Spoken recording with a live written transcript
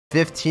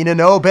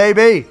15-0,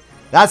 baby.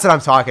 That's what I'm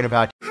talking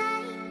about.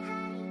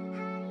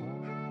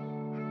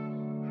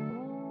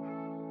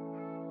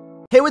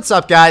 Hey, what's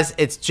up, guys?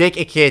 It's Jake,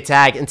 aka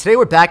Tag, and today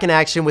we're back in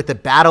action with the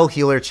Battle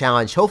Healer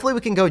Challenge. Hopefully we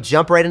can go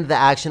jump right into the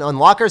action,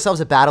 unlock ourselves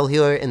a Battle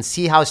Healer, and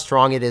see how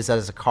strong it is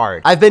as a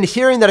card. I've been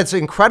hearing that it's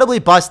incredibly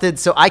busted,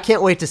 so I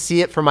can't wait to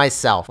see it for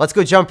myself. Let's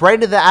go jump right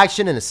into the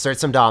action and assert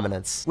some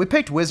dominance. We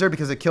picked Wizard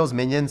because it kills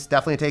minions,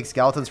 definitely takes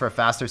skeletons for a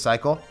faster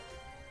cycle.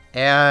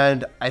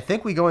 And I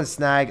think we go and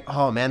snag...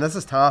 Oh, man, this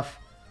is tough.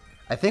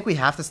 I think we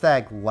have to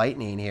snag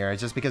Lightning here,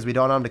 just because we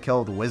don't want him to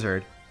kill the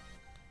Wizard.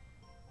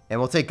 And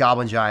we'll take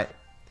Goblin Giant.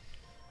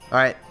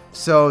 Alright,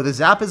 so the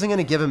Zap isn't going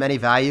to give him any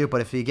value, but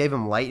if he gave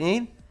him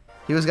Lightning,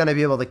 he was going to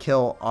be able to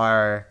kill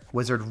our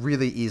Wizard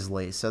really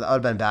easily. So that would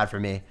have been bad for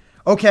me.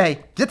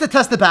 Okay, get to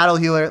test the Battle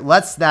Healer.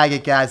 Let's snag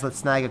it, guys. Let's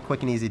snag a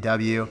quick and easy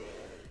W.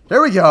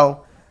 There we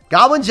go.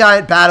 Goblin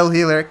Giant Battle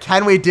Healer.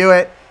 Can we do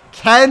it?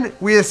 Can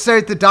we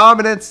assert the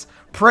dominance?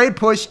 Parade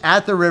Push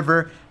at the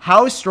river.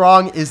 How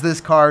strong is this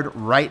card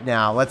right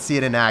now? Let's see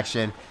it in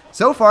action.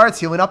 So far,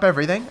 it's healing up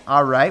everything.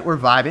 Alright, we're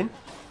vibing.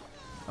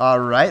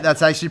 Alright,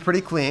 that's actually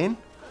pretty clean.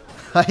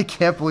 I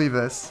can't believe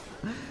this.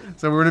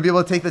 So we're going to be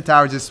able to take the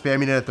tower just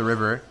spamming it at the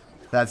river.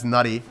 That's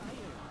nutty.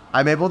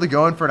 I'm able to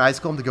go in for an Ice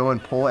Golem to go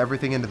and pull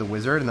everything into the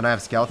Wizard. And then I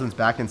have Skeletons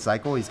back in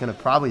cycle. He's going to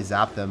probably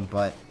zap them.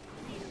 But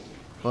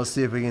we'll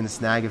see if we can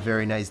snag a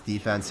very nice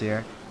defense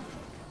here.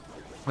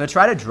 I'm going to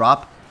try to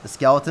drop the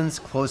Skeletons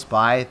close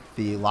by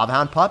the Lava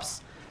Hound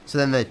pups. So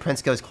then the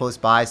Prince goes close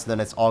by. So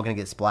then it's all going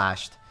to get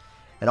splashed.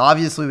 And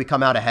obviously we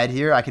come out ahead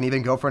here. I can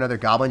even go for another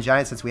Goblin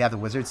Giant since we have the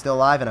Wizard still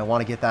alive. And I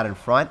want to get that in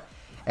front.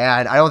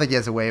 And I don't think he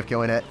has a way of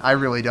killing it. I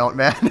really don't,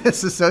 man.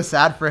 This is so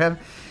sad for him.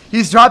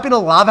 He's dropping a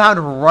Lava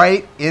Hound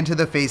right into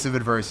the face of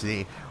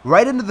adversity.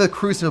 Right into the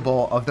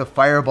crucible of the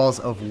fireballs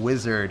of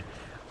Wizard.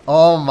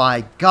 Oh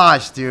my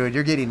gosh, dude.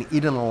 You're getting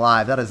eaten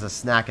alive. That is a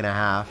snack and a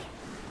half.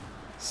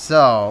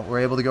 So, we're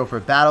able to go for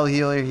a Battle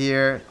Healer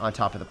here on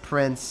top of the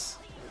Prince.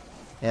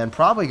 And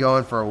probably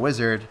going for a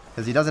Wizard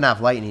because he doesn't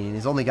have Lightning and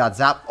he's only got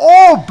Zap.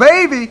 Oh,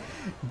 baby!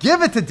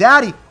 Give it to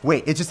Daddy.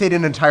 Wait, it just ate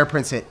an entire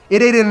Prince hit.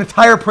 It ate an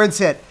entire Prince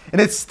hit and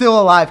it's still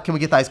alive. Can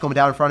we get the Ice Golem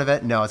down in front of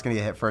it? No, it's going to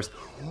get hit first.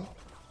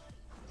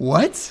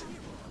 What?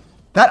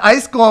 That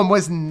Ice Golem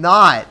was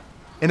not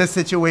in a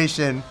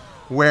situation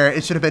where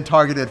it should have been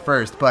targeted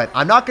first, but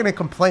I'm not going to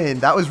complain.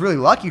 That was really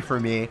lucky for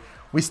me.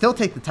 We still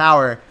take the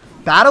tower.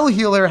 Battle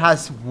Healer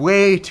has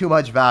way too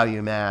much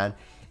value, man.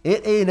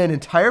 It ate an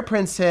entire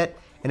Prince hit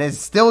and it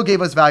still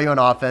gave us value on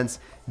offense.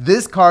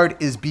 This card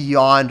is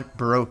beyond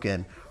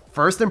broken.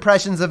 First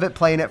impressions of it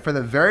playing it for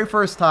the very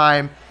first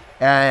time,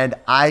 and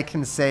I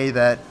can say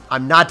that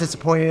I'm not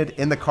disappointed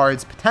in the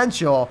card's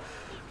potential,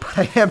 but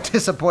I am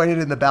disappointed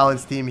in the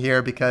balance team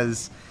here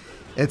because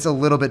it's a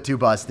little bit too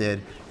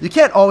busted. You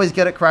can't always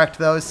get it correct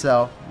though,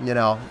 so, you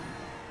know,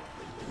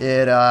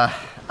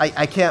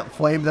 I can't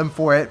flame them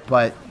for it,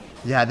 but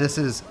yeah, this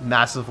is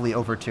massively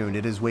overtuned.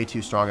 It is way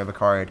too strong of a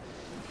card.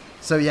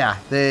 So yeah,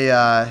 they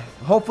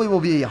hopefully will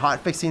be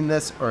hotfixing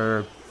this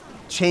or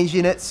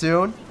changing it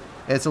soon.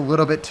 It's a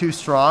little bit too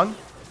strong,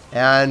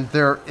 and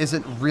there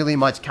isn't really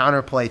much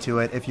counterplay to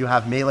it if you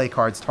have melee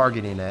cards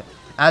targeting it.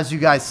 As you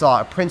guys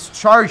saw, a Prince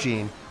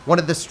charging, one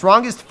of the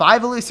strongest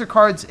 5 Elixir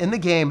cards in the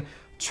game,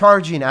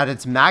 charging at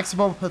its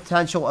maximum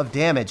potential of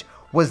damage,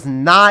 was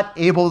not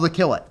able to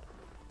kill it.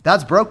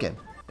 That's broken.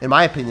 In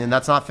my opinion,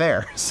 that's not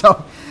fair.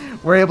 So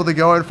we're able to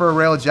go in for a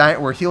Royale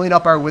Giant. We're healing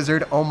up our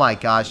Wizard. Oh my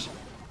gosh.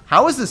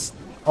 How is this?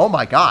 Oh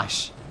my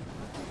gosh.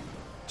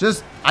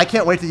 I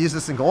can't wait to use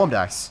this in Golem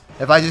decks.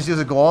 If I just use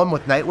a Golem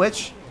with Night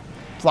Witch,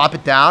 plop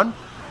it down,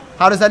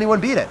 how does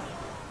anyone beat it?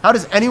 How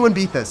does anyone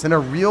beat this in a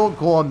real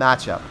Golem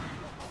matchup?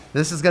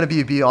 This is going to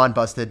be beyond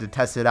busted to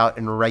test it out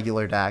in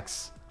regular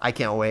decks. I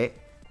can't wait.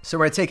 So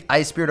we're going to take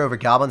Ice Spirit over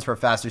Goblins for a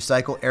faster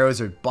cycle.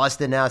 Arrows are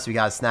busted now, so we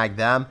got to snag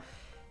them.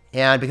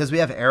 And because we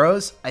have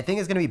arrows, I think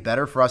it's going to be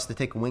better for us to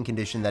take a win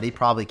condition that he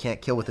probably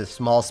can't kill with a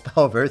small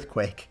spell of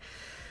Earthquake.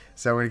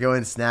 So we're going to go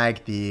and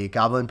snag the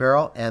Goblin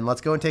Barrel, and let's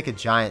go and take a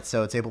Giant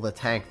so it's able to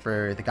tank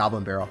for the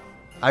Goblin Barrel.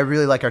 I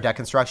really like our deck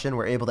construction.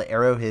 We're able to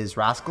arrow his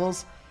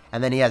Rascals,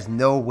 and then he has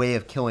no way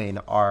of killing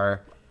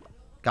our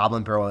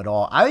Goblin Barrel at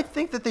all. I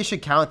think that they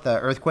should count the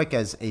Earthquake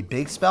as a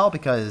big spell,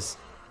 because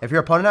if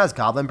your opponent has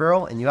Goblin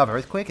Barrel and you have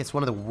Earthquake, it's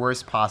one of the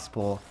worst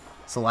possible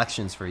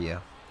selections for you.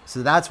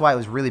 So that's why it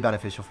was really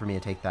beneficial for me to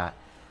take that.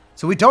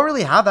 So we don't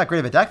really have that great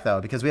of a deck,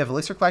 though, because we have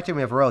Elixir Collector and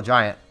we have Royal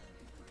Giant.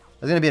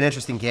 It's going to be an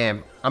interesting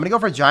game. I'm going to go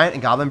for Giant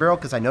and Goblin Barrel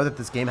because I know that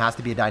this game has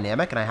to be a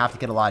dynamic and I have to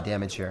get a lot of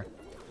damage here.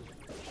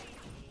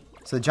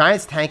 So the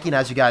Giant's tanking,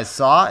 as you guys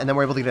saw, and then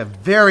we're able to get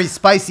very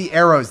spicy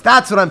arrows.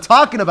 That's what I'm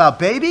talking about,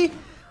 baby!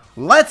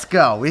 Let's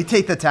go! We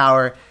take the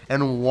tower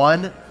in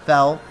one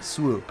fell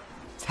swoop.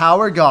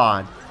 Tower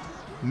gone.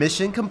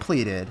 Mission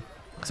completed.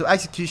 So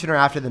Executioner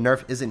after the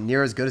nerf isn't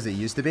near as good as it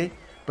used to be,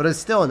 but it's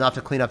still enough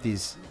to clean up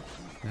these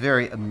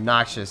very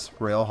obnoxious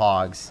Royal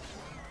Hogs.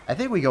 I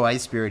think we go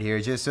Ice Spirit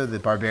here just so the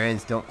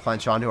Barbarians don't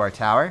clench onto our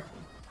tower.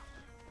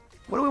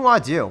 What do we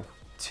want to do?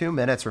 2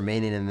 minutes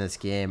remaining in this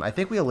game. I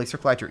think we Elixir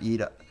Collector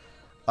eat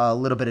a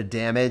little bit of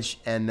damage,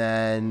 and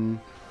then,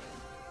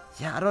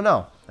 yeah, I don't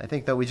know. I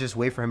think that we just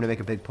wait for him to make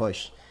a big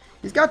push.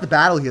 He's got the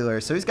battle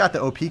healer, so he's got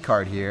the OP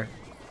card here.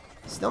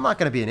 Still not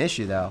going to be an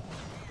issue, though.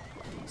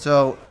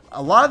 So,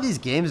 a lot of these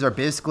games are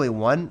basically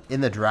won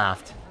in the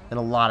draft, and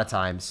a lot of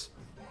times.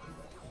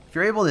 If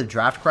you're able to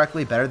draft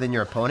correctly better than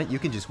your opponent, you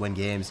can just win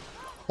games.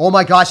 Oh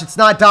my gosh, it's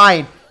not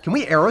dying. Can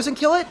we arrows and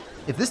kill it?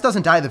 If this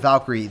doesn't die the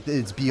Valkyrie,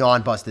 it's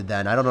beyond busted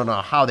then. I don't know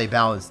how they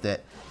balanced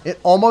it. It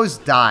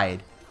almost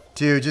died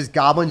to just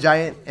Goblin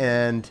Giant,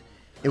 and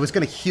it was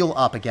going to heal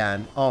up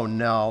again. Oh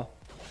no.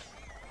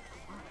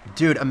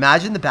 Dude,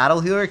 imagine the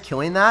battle healer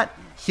killing that,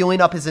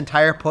 healing up his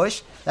entire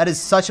push. That is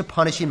such a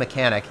punishing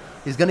mechanic.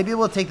 He's going to be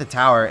able to take the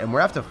tower, and we're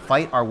going to have to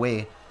fight our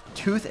way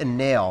tooth and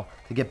nail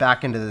to get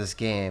back into this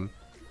game.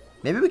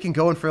 Maybe we can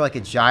go in for like a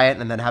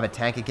giant and then have a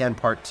tank again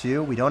part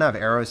 2. We don't have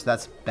arrows, so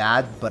that's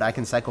bad, but I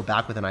can cycle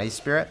back with an ice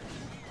spirit.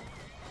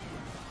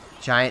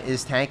 Giant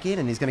is tanking,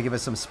 and he's going to give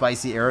us some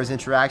spicy arrows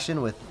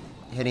interaction with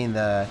hitting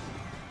the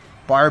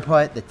bar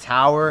put, the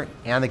tower,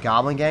 and the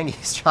goblin gang.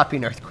 He's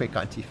dropping earthquake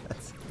on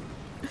defense.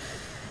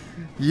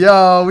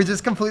 Yo, we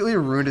just completely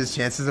ruined his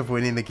chances of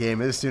winning the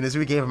game as soon as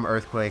we gave him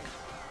earthquake.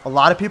 A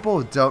lot of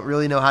people don't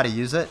really know how to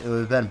use it. It would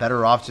have been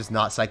better off just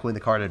not cycling the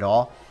card at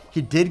all.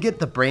 He did get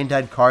the brain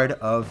dead card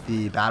of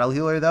the battle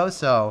healer though,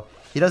 so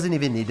he doesn't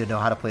even need to know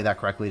how to play that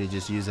correctly to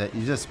just use it.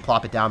 You just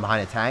plop it down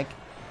behind a tank,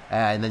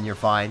 and then you're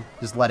fine.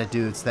 Just let it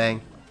do its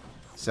thing.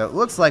 So it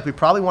looks like we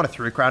probably want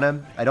to 3-crown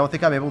him. I don't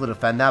think I'm able to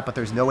defend that, but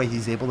there's no way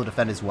he's able to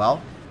defend as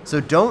well. So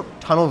don't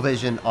tunnel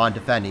vision on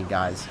defending,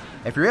 guys.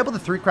 If you're able to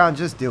 3-crown,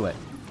 just do it.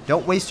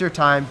 Don't waste your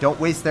time. Don't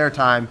waste their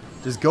time.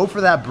 Just go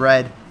for that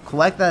bread,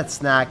 collect that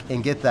snack,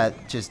 and get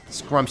that just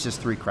scrumptious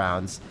 3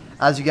 crowns.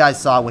 As you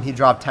guys saw, when he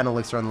dropped 10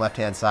 elixir on the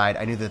left-hand side,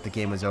 I knew that the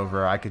game was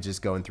over. I could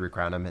just go and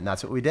 3-crown him, and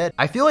that's what we did.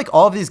 I feel like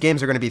all of these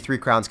games are going to be 3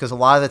 crowns because a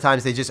lot of the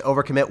times they just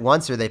overcommit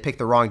once or they pick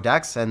the wrong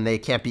decks, and they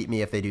can't beat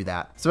me if they do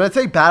that. So I'm going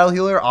to take Battle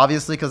Healer,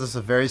 obviously, because it's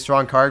a very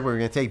strong card. We're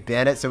going to take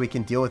Bandit so we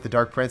can deal with the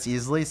Dark Prince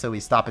easily, so we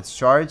stop its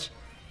charge.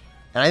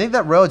 And I think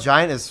that Royal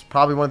Giant is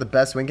probably one of the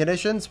best win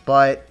conditions,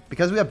 but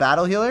because we have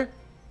Battle Healer,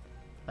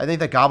 I think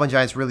that Goblin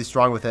Giant's really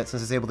strong with it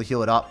since it's able to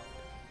heal it up.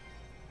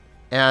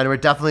 And we're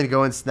definitely going to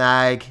go and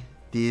snag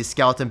the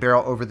Skeleton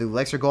Barrel over the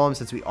Elixir Golem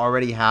since we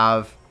already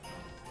have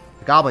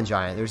the Goblin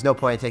Giant. There's no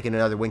point in taking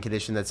another win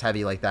condition that's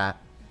heavy like that.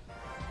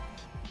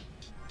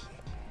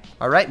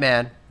 Alright,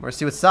 man. We're going to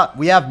see what's up.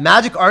 We have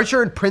Magic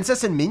Archer and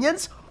Princess and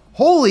Minions?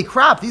 Holy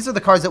crap, these are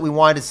the cards that we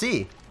wanted to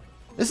see.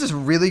 This is a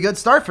really good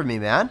start for me,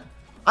 man.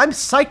 I'm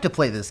psyched to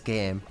play this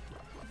game.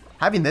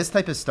 Having this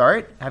type of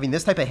start, having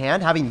this type of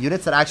hand, having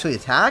units that actually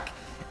attack,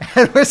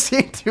 and we're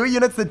seeing 2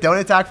 units that don't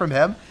attack from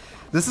him.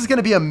 This is going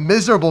to be a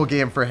miserable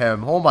game for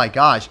him. Oh my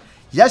gosh.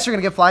 Yes, you're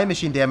going to get flying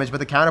machine damage, but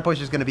the counter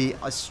push is going to be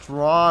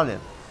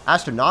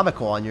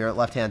astronomical on your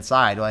left-hand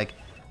side. Like,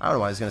 I don't know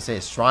why I was going to say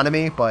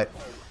astronomy, but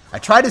I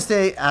tried to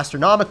say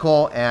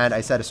astronomical, and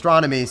I said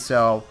astronomy,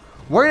 so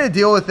we're going to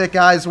deal with it,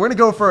 guys. We're going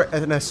to go for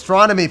an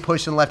astronomy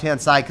push on the left-hand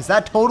side, because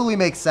that totally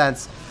makes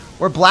sense.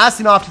 We're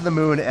blasting off to the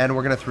moon, and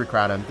we're going to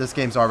 3-crown him. This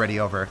game's already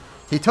over.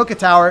 He took a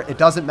tower. It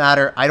doesn't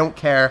matter. I don't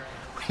care.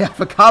 We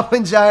have a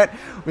Goblin Giant,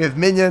 we have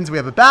Minions, we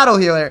have a Battle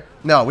Healer.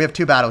 No, we have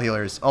 2 Battle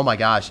Healers. Oh my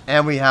gosh.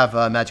 And we have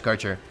Magic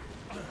Archer.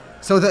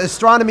 So the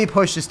Astronomy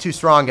push is too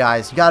strong,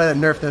 guys. You gotta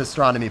nerf the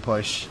Astronomy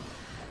push.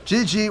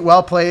 GG,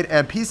 well played,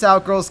 and peace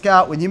out, Girl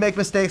Scout. When you make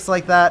mistakes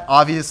like that,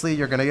 obviously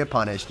you're gonna get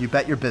punished. You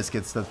bet your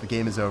biscuits that the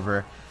game is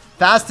over.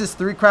 Fastest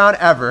 3-crown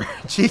ever.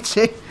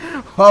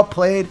 GG, well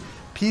played.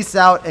 Peace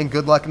out, and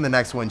good luck in the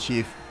next one,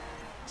 Chief.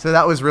 So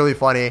that was really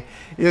funny.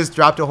 He just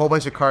dropped a whole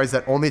bunch of cards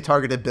that only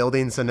targeted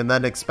buildings and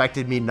then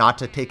expected me not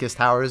to take his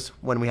towers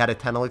when we had a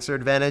 10 elixir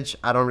advantage.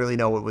 I don't really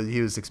know what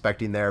he was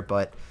expecting there,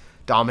 but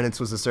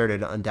dominance was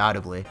asserted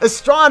undoubtedly.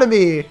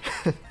 Astronomy! So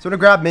I'm going to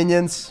grab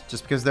Minions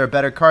just because they're a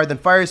better card than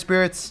Fire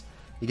Spirits.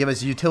 You give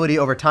us utility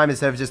over time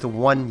instead of just a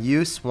 1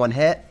 use, 1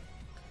 hit.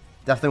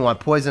 Definitely want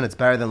Poison. It's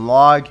better than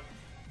Log.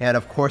 And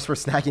of course we're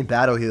snacking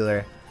Battle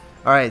Healer.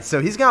 Alright, so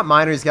he's got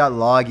Miner, he's got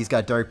Log, he's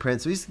got Dark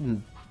Prince. So he's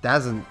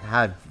hasn't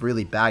had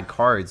really bad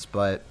cards,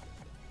 but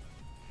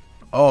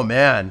oh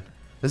man,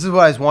 this is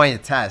what I was wanting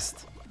to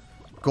test.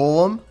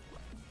 Golem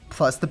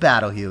plus the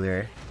Battle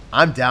Healer.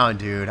 I'm down,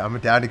 dude. I'm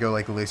down to go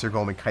like Elixir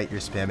Golem and kite your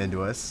spam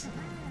into us.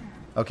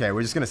 Okay,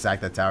 we're just gonna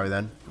sack that tower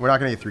then. We're not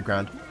gonna get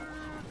 3-crowned.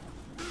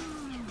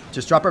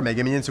 Just drop our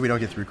Mega Minion so we don't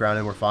get 3-crowned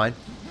and we're fine.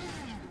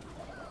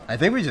 I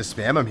think we just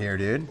spam him here,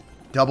 dude.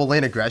 Double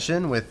lane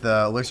aggression with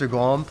Elixir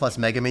Golem plus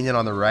Mega Minion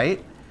on the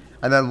right,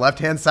 and then left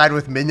hand side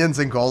with Minions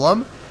and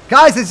Golem.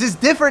 Guys, it's just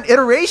different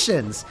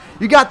iterations.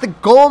 You got the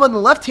Golem on the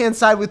left-hand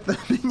side with the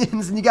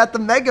Minions, and you got the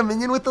Mega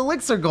Minion with the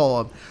Elixir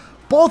Golem.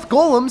 Both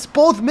Golems,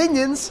 both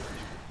Minions.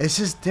 It's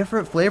just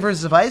different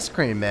flavors of ice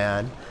cream,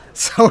 man.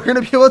 So we're going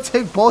to be able to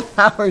take both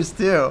towers,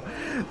 too.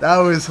 That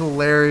was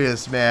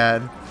hilarious,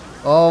 man.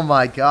 Oh,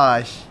 my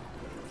gosh.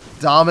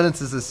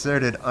 Dominance is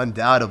asserted,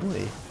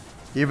 undoubtedly.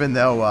 Even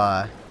though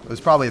it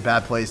was probably a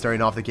bad play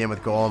starting off the game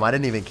with Golem. I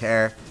didn't even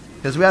care.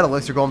 Because we had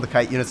Elixir Golem to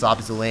kite units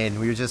opposite lane.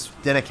 We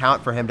just didn't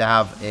account for him to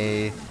have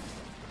a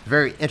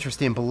very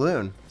interesting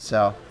balloon.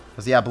 So,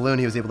 because yeah, balloon,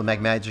 he was able to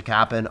make magic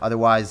happen.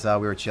 Otherwise, we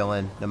were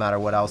chilling no matter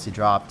what else he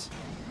dropped.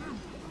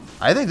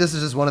 I think this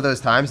is just one of those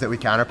times that we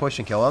counter push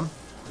and kill him.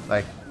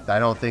 Like, I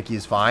don't think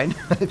he's fine.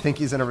 I think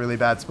he's in a really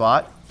bad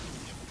spot.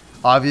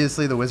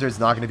 Obviously, the wizard's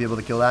not going to be able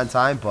to kill that in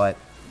time, but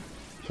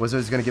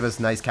wizard's going to give us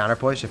a nice counter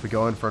push if we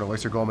go in for an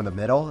elixir golem in the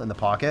middle, in the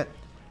pocket.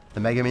 The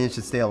Mega Minion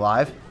should stay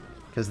alive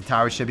because the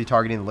tower should be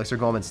targeting the elixir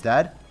golem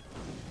instead.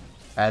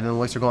 And then the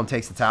elixir golem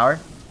takes the tower.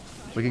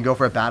 We can go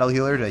for a battle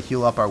healer to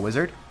heal up our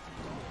wizard.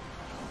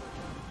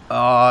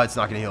 Oh, it's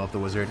not going to heal up the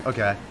wizard.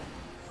 Okay.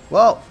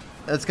 Well,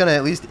 it's going to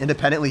at least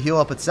independently heal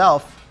up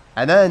itself.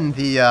 And then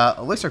the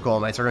elixir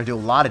golemites are going to do a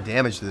lot of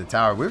damage to the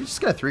tower. We're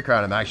just going to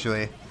 3-crown him,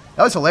 actually.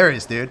 That was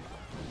hilarious, dude.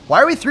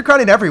 Why are we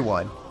 3-crowning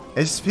everyone?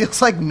 It just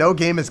feels like no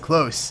game is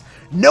close.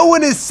 No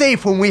one is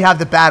safe when we have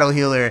the battle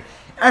healer.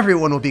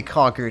 Everyone will be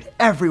conquered.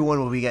 Everyone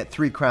will get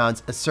 3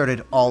 crowns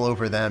asserted all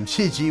over them.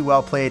 GG,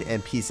 well played,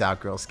 and peace out,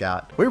 Girl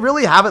Scout. We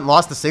really haven't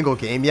lost a single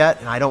game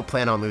yet, and I don't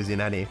plan on losing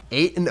any.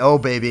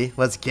 8-0, baby.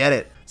 Let's get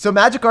it. So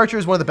Magic Archer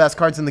is one of the best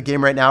cards in the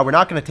game right now. We're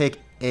not going to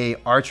take a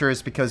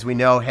Archers because we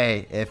know,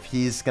 hey, if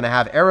he's going to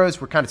have arrows,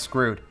 we're kind of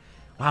screwed.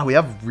 Wow, we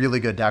have really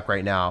good deck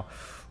right now.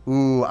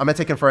 Ooh, I'm going to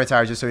take Inferno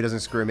Tower just so he doesn't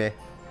screw me.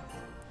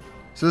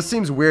 So this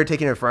seems weird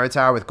taking Inferno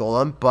Tower with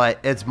Golem, but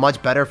it's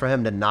much better for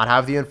him to not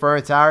have the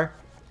Inferno Tower.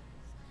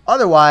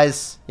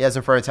 Otherwise, he has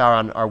Inferno Tower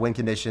on our win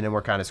condition, and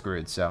we're kind of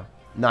screwed, so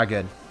not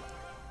good.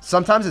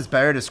 Sometimes it's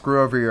better to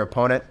screw over your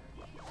opponent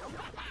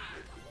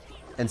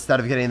instead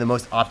of getting the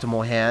most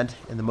optimal hand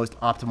in the most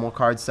optimal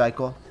card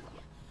cycle.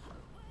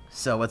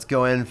 So let's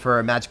go in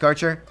for Magic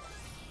Archer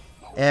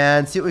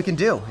and see what we can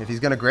do. If he's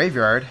going to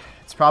Graveyard,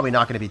 it's probably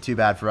not going to be too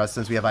bad for us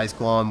since we have Ice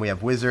Golem, we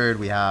have Wizard,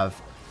 we have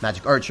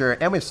Magic Archer,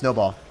 and we have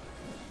Snowball.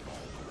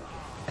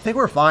 I think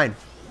we're fine.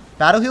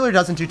 Battle Healer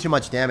doesn't do too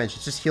much damage.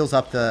 It just heals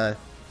up the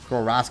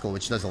Girl Rascal,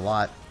 which does a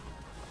lot.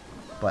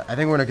 But I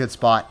think we're in a good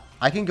spot.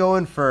 I can go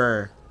in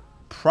for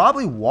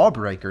probably Wall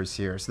Breakers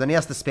here. So then he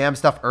has to spam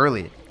stuff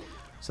early.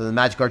 So the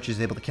Magic Archer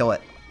is able to kill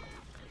it.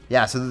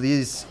 Yeah, so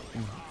this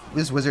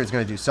Wizard is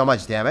going to do so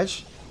much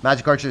damage.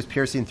 Magic Archer is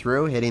piercing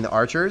through, hitting the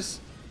Archers.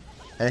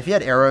 And if he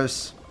had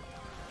arrows,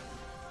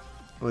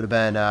 it would have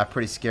been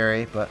pretty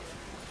scary. But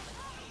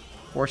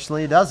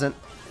fortunately, he doesn't.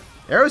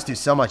 Arrows do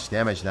so much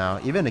damage now.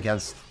 Even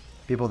against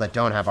people that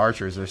don't have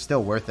Archers, they're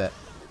still worth it.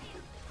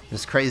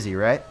 It's crazy,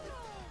 right?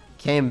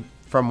 Came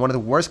from one of the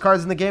worst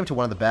cards in the game to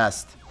one of the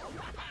best.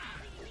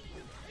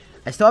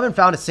 I still haven't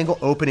found a single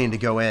opening to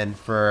go in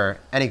for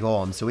any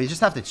Golem, so we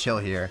just have to chill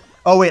here.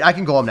 Oh, wait, I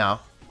can Golem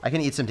now. I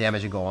can eat some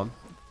damage in Golem.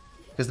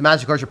 Because the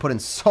Magic Archer put in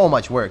so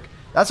much work.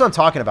 That's what I'm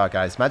talking about,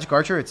 guys. Magic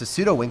Archer, it's a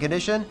pseudo win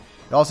condition.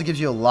 It also gives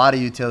you a lot of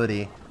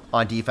utility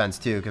on defense,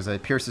 too, because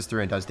it pierces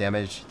through and does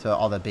damage to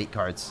all the bait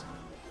cards.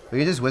 We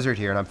can just Wizard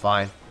here, and I'm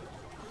fine.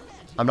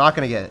 I'm not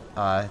going to get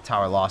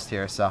Tower lost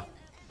here, so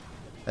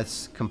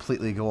that's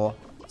completely cool.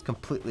 It's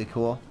completely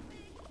cool.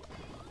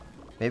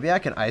 Maybe I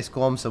can Ice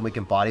Golem so we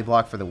can body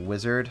block for the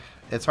Wizard.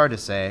 It's hard to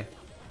say.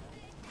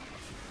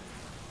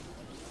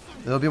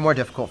 It'll be more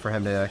difficult for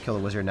him to kill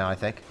the Wizard now, I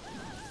think.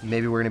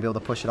 Maybe we're going to be able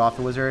to push it off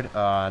the Wizard.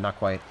 Not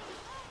quite.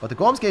 But the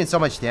Golem's getting so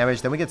much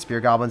damage. Then we get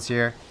Spear Goblins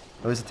here.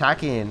 It was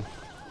attacking.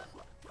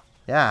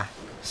 Yeah,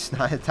 it's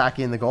not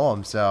attacking the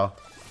Golem, so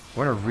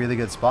we're in a really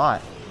good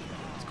spot.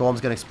 This Golem's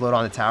going to explode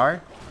on the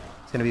tower.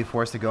 It's going to be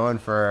forced to go in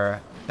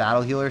for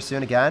Battle Healer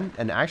soon again.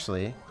 And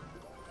actually,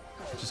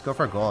 let's just go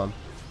for a Golem.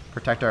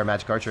 Protect our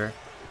Magic Archer.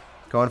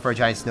 Going for a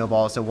giant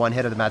snowball. So one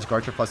hit of the Magic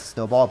Archer plus the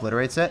snowball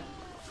obliterates it.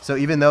 So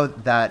even though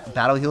that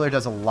Battle Healer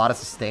does a lot of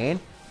sustain,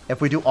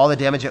 if we do all the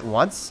damage at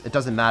once, it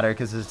doesn't matter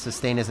because the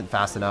sustain isn't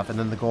fast enough. And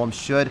then the Golem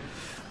should...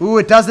 Ooh,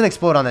 it doesn't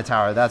explode on the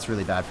tower. That's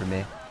really bad for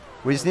me.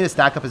 We just need to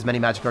stack up as many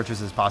Magic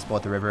Archers as possible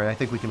at the river, and I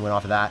think we can win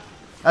off of that.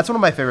 That's one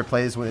of my favorite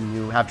plays when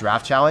you have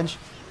Draft Challenge.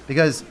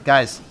 Because,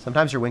 guys,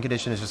 sometimes your win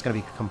condition is just going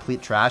to be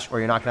complete trash, or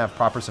you're not going to have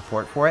proper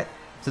support for it.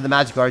 So the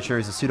Magic Archer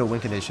is a pseudo win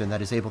condition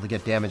that is able to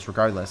get damage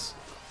regardless.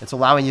 It's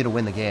allowing you to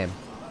win the game.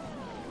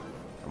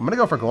 I'm going to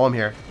go for Golem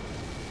here.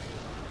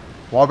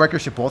 Wall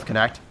Breakers should both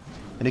connect.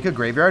 And he could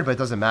Graveyard, but it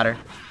doesn't matter.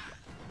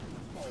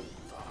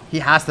 He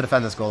has to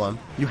defend this Golem.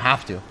 You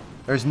have to.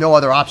 There's no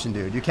other option,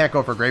 dude. You can't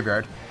go for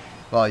Graveyard.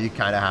 Well, you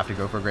kind of have to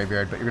go for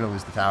Graveyard, but you're going to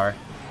lose the tower.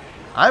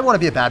 I want to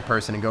be a bad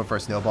person and go for a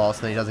Snowball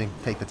so that he doesn't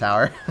take the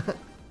tower.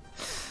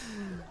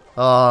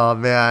 Oh,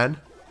 man.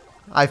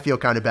 I feel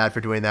kind of bad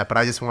for doing that, but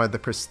I just wanted the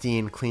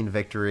pristine, clean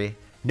victory.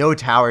 No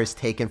towers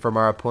taken from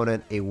our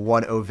opponent. A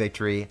 1-0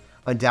 victory.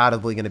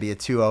 Undoubtedly going to be a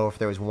 2-0 if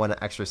there was one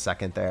extra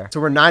second there. So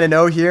we're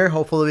 9-0 here.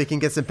 Hopefully we can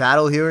get some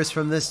battle healers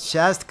from this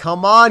chest.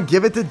 Come on,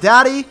 give it to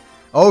daddy.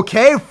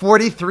 Okay,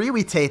 43.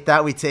 We take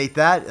that. We take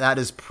that. That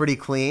is pretty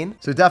clean.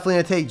 So definitely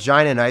going to take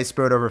Giant and Ice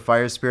Bird over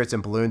Fire Spirits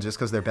and Balloon just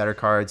because they're better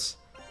cards.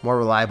 More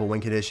reliable win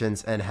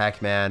conditions. And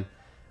heck, man,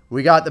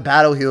 we got the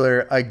Battle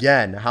Healer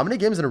again. How many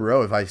games in a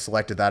row have I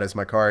selected that as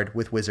my card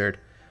with Wizard?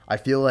 I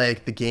feel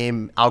like the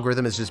game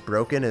algorithm is just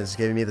broken and is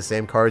giving me the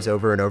same cards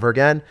over and over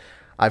again.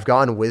 I've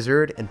gotten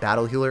Wizard and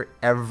Battle Healer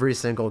every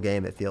single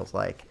game, it feels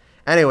like.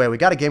 Anyway, we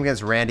got a game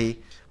against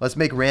Randy. Let's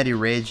make Randy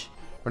rage.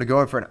 We're going to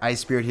go in for an Ice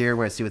Spirit here.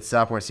 We're going to see what's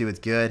up. We're going to see what's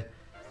good.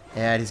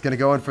 And he's going to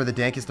go in for the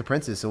dankest of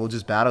princes. So we'll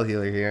just battle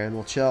healer here and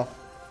we'll chill.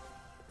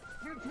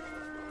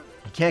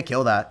 You can't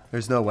kill that.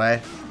 There's no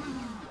way.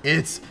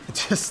 It's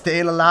just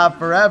staying alive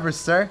forever,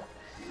 sir.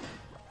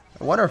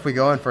 I wonder if we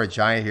go in for a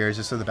giant here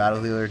just so the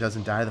battle healer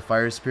doesn't die to the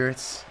fire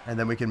spirits. And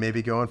then we can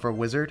maybe go in for a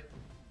wizard.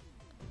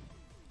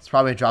 It's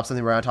probably going to drop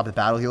something right on top of the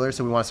battle healer.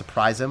 So we want to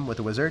surprise him with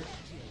the wizard.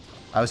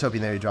 I was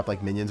hoping they would drop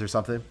like minions or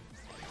something.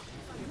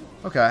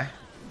 Okay.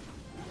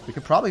 We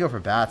could probably go for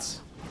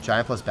bats.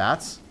 Giant plus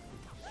bats.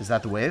 Is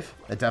that the wave?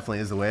 It definitely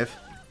is the wave.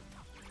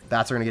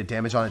 Bats are going to get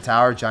damage on the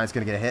tower. Giant's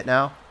going to get a hit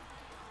now.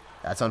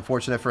 That's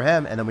unfortunate for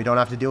him. And then we don't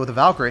have to deal with the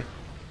Valkyrie.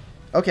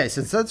 Okay,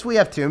 since we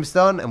have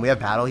Tombstone and we have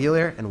Battle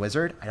Healer and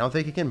Wizard, I don't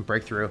think he can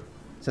break through.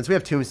 Since we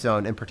have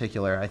Tombstone in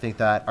particular, I think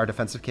that our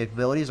defensive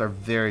capabilities are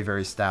very,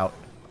 very stout.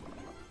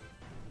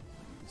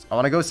 So I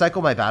want to go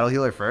cycle my Battle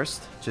Healer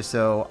first, just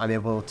so I'm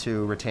able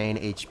to retain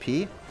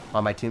HP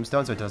on my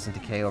Tombstone so it doesn't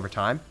decay over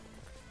time.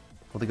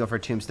 We'll go for a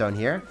Tombstone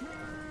here.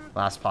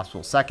 Last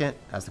possible second,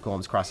 as the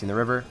Golem's crossing the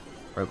river.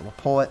 We're able to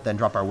pull it, then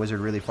drop our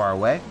Wizard really far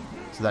away.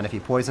 So then if he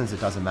poisons,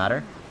 it doesn't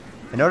matter.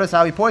 And notice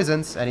how he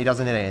poisons, and he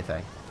doesn't hit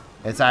anything.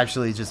 It's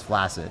actually just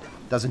flaccid.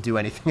 Doesn't do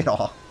anything at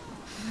all.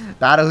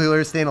 Battle Healer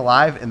is staying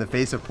alive in the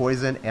face of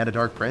poison and a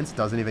Dark Prince.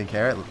 Doesn't even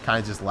care. It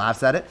kind of just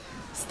laughs at it.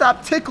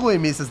 Stop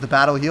tickling me, says the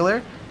Battle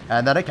Healer.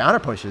 And then it counter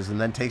pushes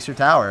and then takes your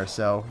tower.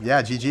 So,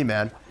 yeah, GG,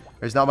 man.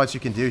 There's not much you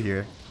can do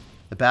here.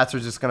 The bats are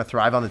just going to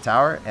thrive on the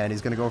tower, and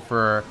he's going to go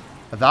for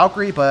a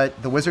Valkyrie,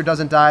 but the Wizard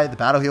doesn't die, the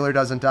Battle Healer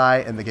doesn't die,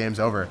 and the game's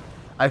over.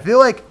 I feel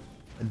like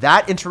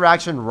that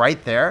interaction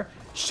right there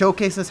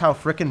showcases how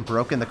freaking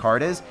broken the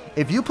card is.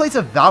 If you place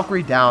a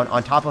Valkyrie down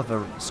on top of a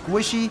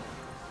squishy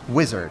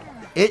Wizard,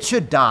 it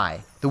should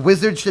die. The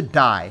Wizard should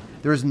die.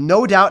 There is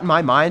no doubt in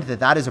my mind that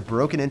that is a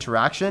broken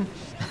interaction.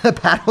 The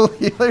Battle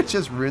Healer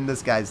just ruined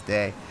this guy's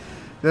day.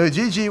 So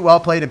GG, well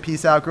played, and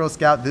peace out, Girl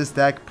Scout. This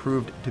deck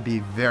proved to be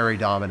very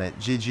dominant.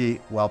 GG,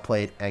 well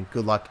played, and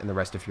good luck in the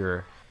rest of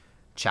your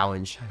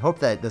challenge. I hope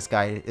that this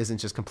guy isn't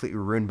just completely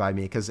ruined by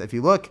me, because if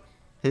you look,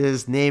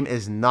 his name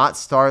is not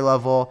star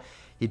level.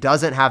 He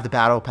doesn't have the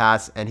battle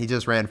pass, and he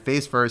just ran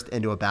face first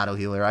into a Battle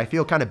Healer. I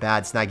feel kind of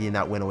bad snagging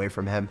that win away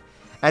from him.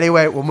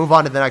 Anyway, we'll move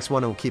on to the next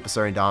one, and we'll keep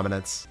asserting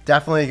dominance.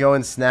 Definitely go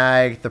and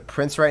snag the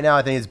Prince right now.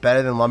 I think it's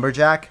better than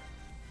Lumberjack.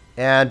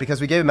 And because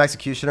we gave him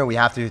Executioner, we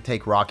have to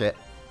take Rocket.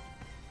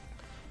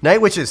 Night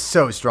Witch is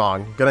so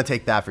strong. Gonna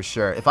take that for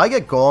sure. If I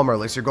get Golem or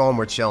Elixir Golem,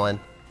 we're chilling.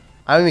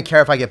 I don't even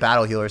care if I get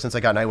Battle Healer since I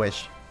got Night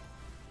Witch.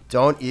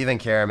 Don't even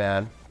care,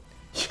 man.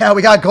 Yeah,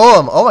 we got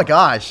Golem. Oh my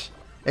gosh.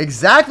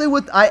 Exactly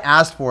what I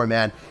asked for,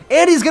 man.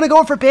 And he's gonna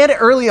go for Bandit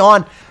early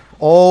on.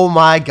 Oh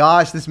my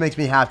gosh, this makes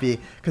me happy.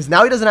 Because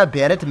now he doesn't have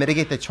Bandit to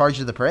mitigate the charge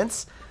of the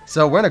Prince.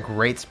 So we're in a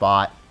great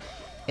spot.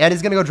 And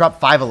he's gonna go drop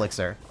 5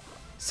 Elixir.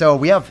 So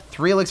we have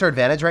 3 Elixir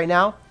advantage right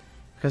now.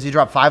 Because he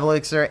dropped 5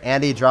 Elixir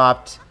and he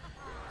dropped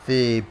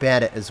the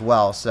Bandit as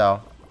well.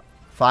 So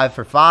 5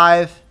 for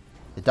 5.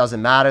 It doesn't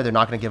matter. They're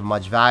not going to give him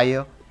much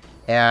value.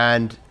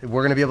 And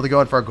we're going to be able to go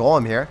in for a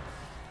Golem here.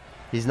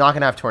 He's not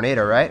going to have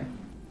Tornado, right?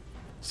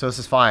 So this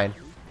is fine.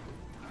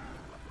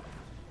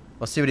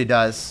 We'll see what he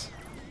does.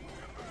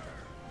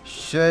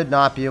 Should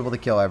not be able to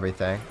kill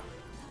everything.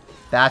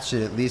 That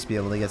should at least be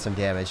able to get some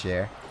damage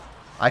here.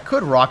 I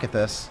could Rocket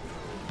this,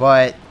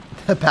 but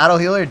the Battle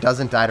Healer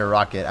doesn't die to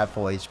Rocket at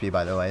full HP,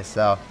 by the way.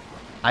 So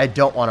I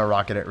don't want to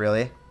Rocket it,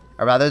 really.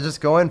 I'd rather just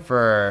go in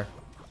for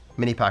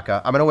Mini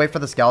P.E.K.K.A. I'm going to wait for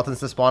the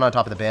skeletons to spawn on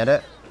top of the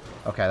Bandit.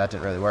 Okay, that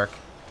didn't really work.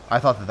 I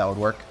thought that that would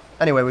work.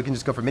 Anyway, we can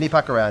just go for Mini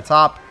P.E.K.K.A. right on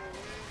top.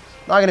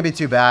 Not going to be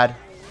too bad.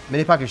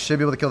 Mini P.E.K.K.A. should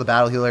be able to kill the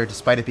Battle Healer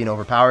despite it being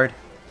overpowered.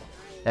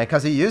 And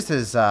because he used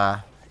his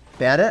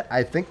Bandit,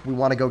 I think we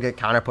want to go get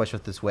counter push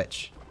with this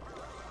Witch.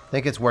 I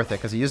think it's worth it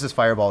because he uses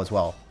Fireball as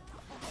well.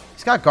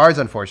 He's got guards,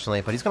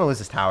 unfortunately, but he's going to lose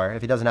his tower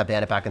if he doesn't have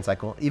Bandit back in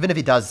cycle. Even if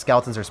he does,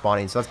 skeletons are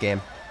spawning, so that's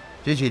game.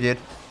 GG, dude.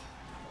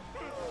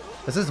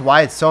 This is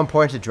why it's so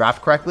important to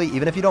draft correctly,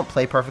 even if you don't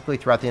play perfectly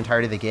throughout the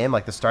entirety of the game.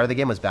 Like, the start of the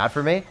game was bad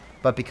for me,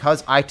 but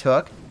because I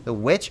took the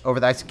Witch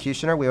over the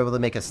Executioner, we were able to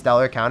make a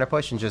stellar counter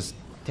push and just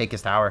take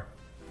his tower.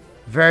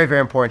 Very,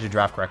 very important to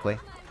draft correctly.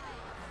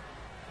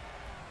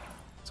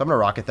 So I'm going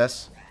to Rocket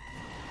this,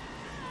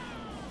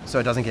 so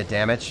it doesn't get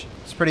damage.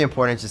 It's pretty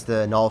important just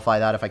to nullify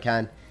that if I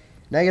can.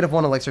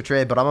 -1 Elixir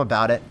trade, but I'm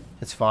about it.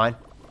 It's fine.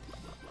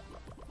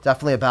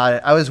 Definitely about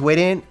it. I was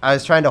waiting. I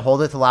was trying to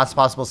hold it to the last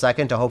possible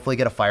second to hopefully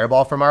get a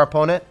Fireball from our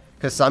opponent.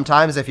 Because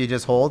sometimes if you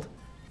just hold,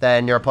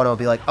 then your opponent will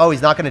be like, oh,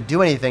 he's not going to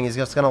do anything. He's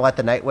just going to let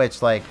the Night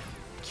Witch, like,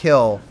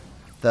 kill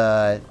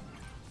the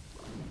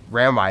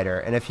Ram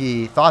Rider. And if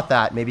he thought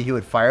that, maybe he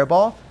would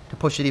Fireball to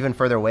push it even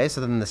further away. So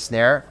then the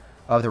snare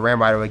of the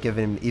Ram Rider would give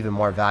him even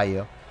more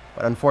value.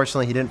 But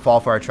unfortunately, he didn't fall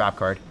for our trap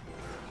card.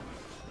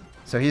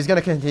 So he's going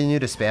to continue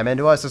to spam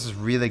into us. This is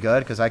really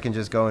good because I can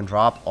just go and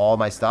drop all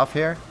my stuff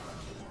here.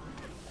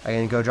 I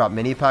can go drop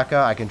Mini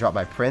P.E.K.K.A. I can drop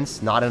my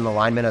Prince, not in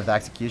alignment of the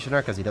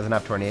Executioner because he doesn't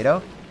have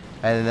Tornado.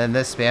 And then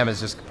this spam is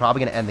just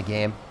probably going to end the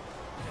game.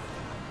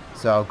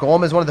 So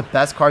Golem is one of the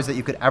best cards that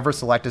you could ever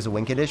select as a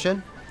win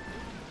condition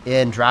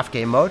in draft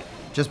game mode,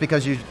 just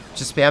because you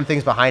just spam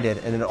things behind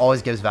it and it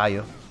always gives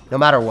value, no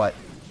matter what.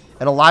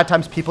 And a lot of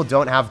times people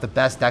don't have the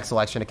best deck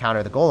selection to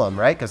counter the Golem,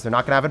 right? Because they're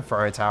not going to have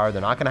Inferno Tower.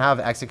 They're not going to have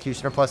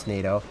Executioner plus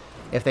NATO.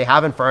 If they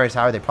have Inferno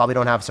Tower, they probably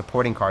don't have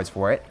supporting cards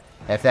for it.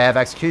 If they have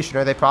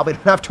Executioner, they probably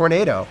don't have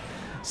Tornado.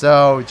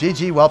 So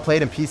GG, well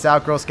played, and peace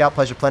out, Girl Scout.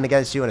 Pleasure playing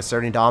against you and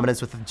asserting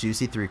dominance with a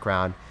juicy 3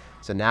 crown.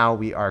 So now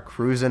we are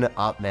cruising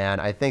up, man.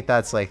 I think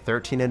that's like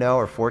 13-0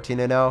 or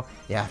 14-0.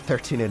 Yeah,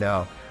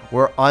 13-0.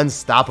 We're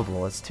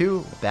unstoppable. It's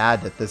too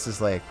bad that this is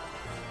like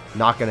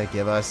not going to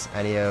give us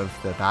any of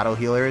the battle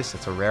healers.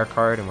 It's a rare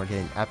card and we're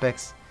getting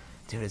epics.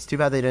 Dude, it's too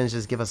bad they didn't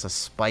just give us a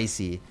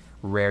spicy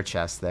rare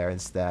chest there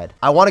instead.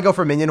 I want to go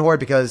for Minion Horde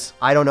because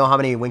I don't know how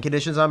many win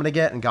conditions I'm going to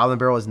get, and Goblin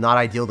Barrel is not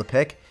ideal to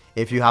pick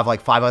if you have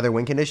like 5 other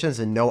win conditions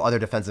and no other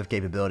defensive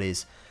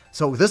capabilities.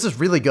 So this is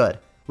really good.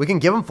 We can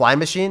give him Flying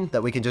Machine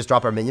that we can just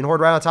drop our Minion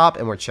Horde right on top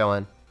and we're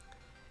chilling.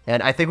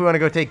 And I think we want to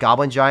go take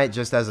Goblin Giant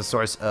just as a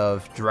source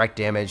of direct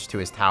damage to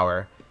his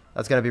tower.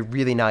 That's going to be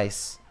really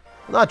nice.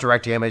 Not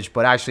direct damage,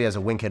 but actually as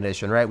a win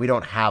condition, right? We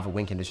don't have a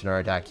win condition in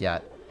our deck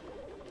yet.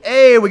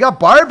 Hey, we got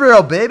Barb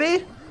Barrel,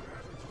 baby!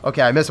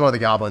 Okay, I missed one of the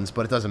goblins,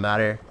 but it doesn't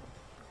matter.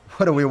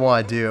 What do we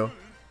want to do?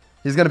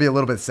 He's going to be a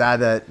little bit sad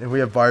that we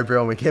have Barb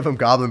Barrel and we gave him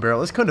Goblin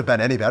Barrel. This couldn't have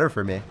been any better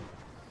for me.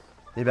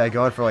 Maybe I'm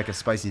going for like a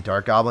spicy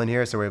Dark Goblin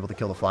here so we're able to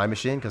kill the Flying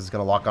Machine because it's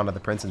going to lock onto the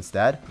Prince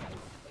instead.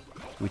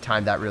 We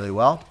timed that really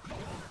well.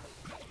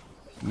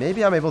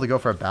 Maybe I'm able to go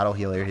for a Battle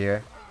Healer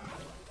here.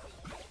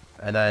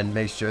 And then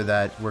make sure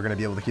that we're going to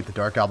be able to keep the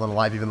Dark Goblin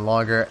alive even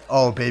longer.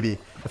 Oh, baby.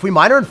 If we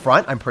mine her in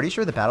front, I'm pretty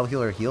sure the Battle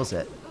Healer heals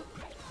it.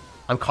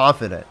 I'm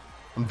confident.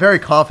 I'm very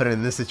confident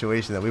in this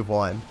situation that we've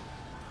won.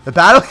 The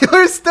Battle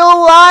Healer is still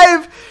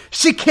alive!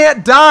 She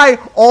can't die!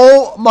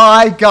 Oh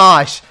my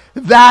gosh.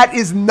 That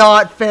is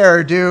not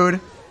fair, dude.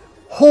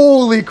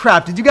 Holy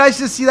crap. Did you guys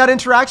just see that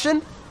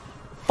interaction?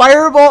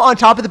 Fireball on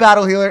top of the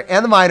Battle Healer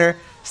and the Miner.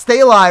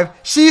 Stay alive.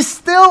 She's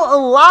still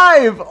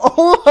alive!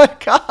 Oh my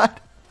god.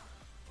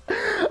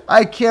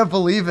 I can't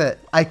believe it.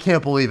 I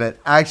can't believe it.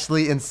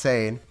 Actually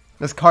insane.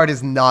 This card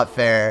is not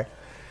fair.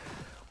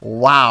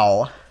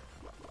 Wow.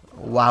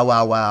 Wow,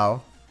 wow,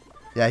 wow.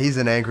 Yeah, he's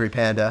an angry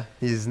panda.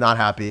 He's not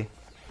happy.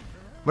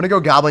 I'm going to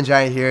go Goblin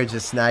Giant here.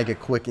 Just snag a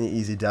quick and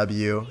easy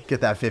W.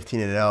 Get that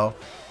 15-0.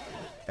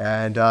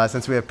 And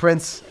since we have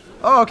Prince...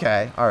 Oh,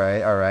 okay.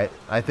 Alright, alright.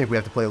 I think we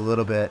have to play a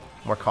little bit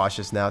more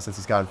cautious now since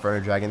he's got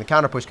Inferno Dragon. The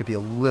counter push could be a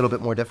little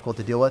bit more difficult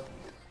to deal with,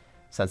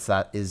 since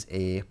that is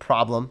a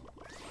problem.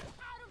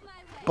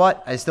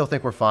 But I still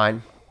think we're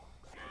fine.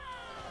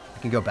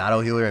 We can go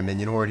Battle Healer and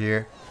Minion Horde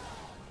here.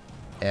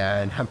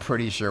 And I'm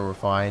pretty sure we're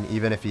fine,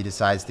 even if he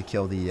decides to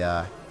kill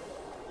the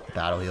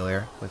Battle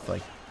Healer with,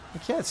 like... He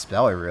can't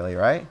spell it, really,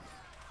 right?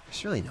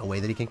 There's really no way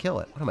that he can kill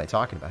it. What am I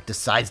talking about?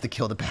 Decides to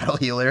kill the Battle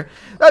Healer.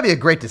 That'd be a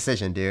great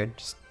decision, dude.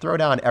 Just throw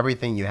down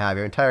everything you have,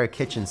 your entire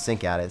kitchen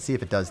sink at it. See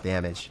if it does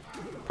damage.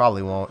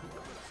 Probably won't.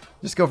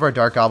 Just go for a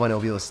Dark Goblin.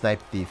 It'll be able to snipe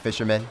the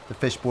Fisherman. The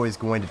Fish Boy's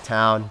going to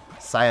town.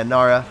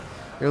 Sayonara.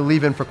 You're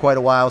leaving for quite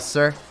a while,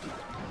 sir.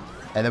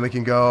 And then we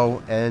can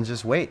go and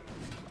just wait.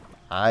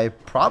 I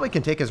probably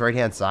can take his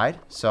right-hand side,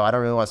 so I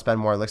don't really want to spend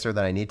more elixir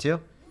than I need to.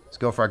 Let's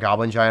go for our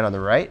Goblin Giant on the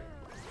right.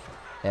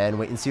 And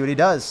wait and see what he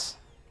does.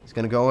 He's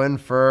going to go in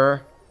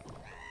for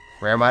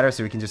Rare Miter,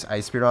 so we can just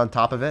Ice Spirit on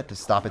top of it to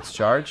stop its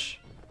charge.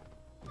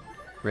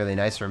 Really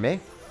nice for me.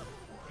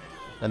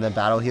 And then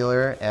Battle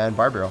Healer and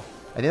Barb Barrel.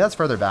 I think that's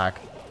further back.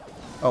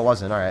 Oh, it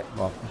wasn't. Alright.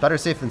 Well, better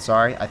safe than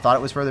sorry. I thought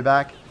it was further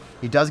back.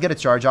 He does get a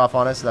charge off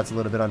on us, so that's a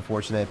little bit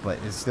unfortunate, but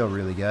it's still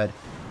really good.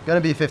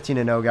 Going to be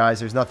 15-0, guys.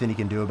 There's nothing he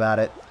can do about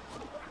it.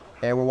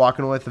 And we're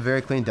walking with a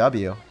very clean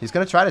W. He's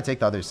going to try to take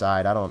the other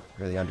side. I don't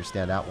really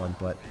understand that one,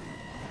 but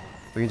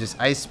we can just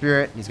Ice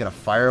Spirit. He's going to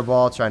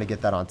Fireball, trying to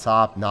get that on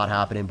top. Not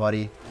happening,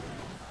 buddy.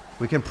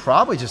 We can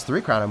probably just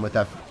 3-crown him with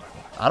that.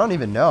 I don't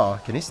even know.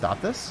 Can he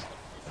stop this?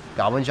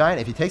 Goblin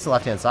Giant? If he takes the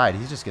left-hand side,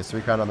 he just gets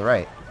 3-crowned on the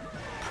right.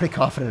 Pretty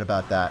confident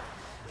about that.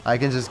 I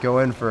can just go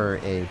in for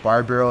a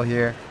Barb Barrel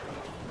here.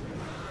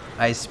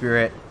 Ice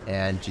Spirit,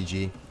 and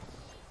GG.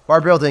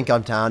 Barb Barrel didn't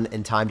come down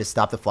in time to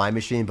stop the Flying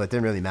Machine, but it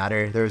didn't really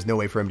matter. There was no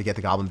way for him to get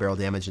the Goblin Barrel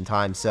damage in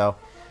time, so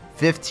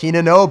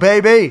 15-0,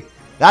 baby!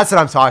 That's what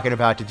I'm talking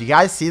about. Did you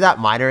guys see that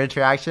Miner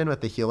interaction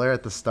with the healer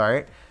at the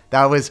start?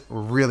 That was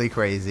really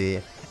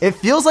crazy. It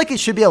feels like it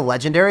should be a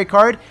legendary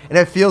card, and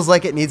it feels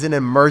like it needs an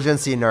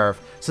emergency nerf.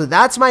 So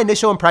that's my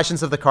initial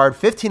impressions of the card.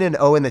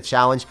 15-0 in the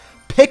challenge.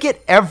 Pick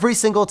it every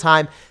single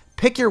time.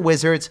 Pick your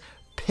wizards.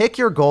 Pick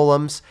your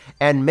golems,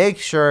 and make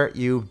sure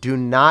you do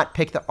not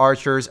pick the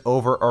archers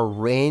over a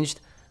ranged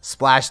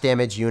splash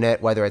damage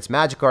unit, whether it's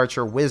magic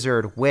archer,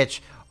 wizard,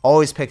 witch.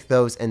 Always pick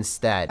those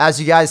instead. As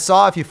you guys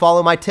saw, if you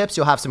follow my tips,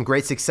 you'll have some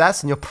great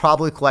success and you'll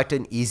probably collect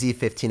an easy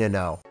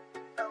 15-0.